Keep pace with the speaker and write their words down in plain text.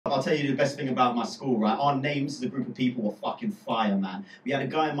But I'll tell you the best thing about my school, right? Our names as a group of people were fucking fire, man. We had a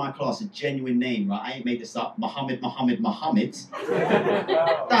guy in my class, a genuine name, right? I ain't made this up. Muhammad.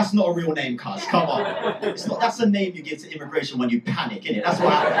 That's not a real name, cuz. Come on. It's not. That's a name you give to immigration when you panic, innit? That's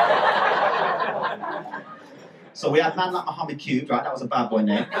what happened. So we had man like Muhammad Cube, right? That was a bad boy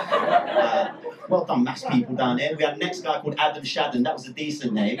name. Well done, maths people down there. We had the next guy called Adam Shadden. That was a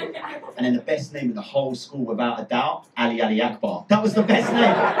decent name. And then the best name in the whole school, without a doubt, Ali Akbar. That was the best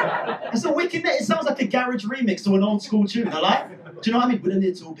name. It's a wicked name. It sounds like a garage remix to an old school tune. I like. Do you know what I mean? With a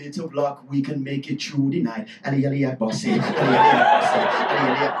little bit of luck, we can make it through the night. Ali Akbar say, Ali Akbar say,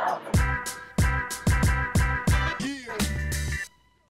 Ali Akbar.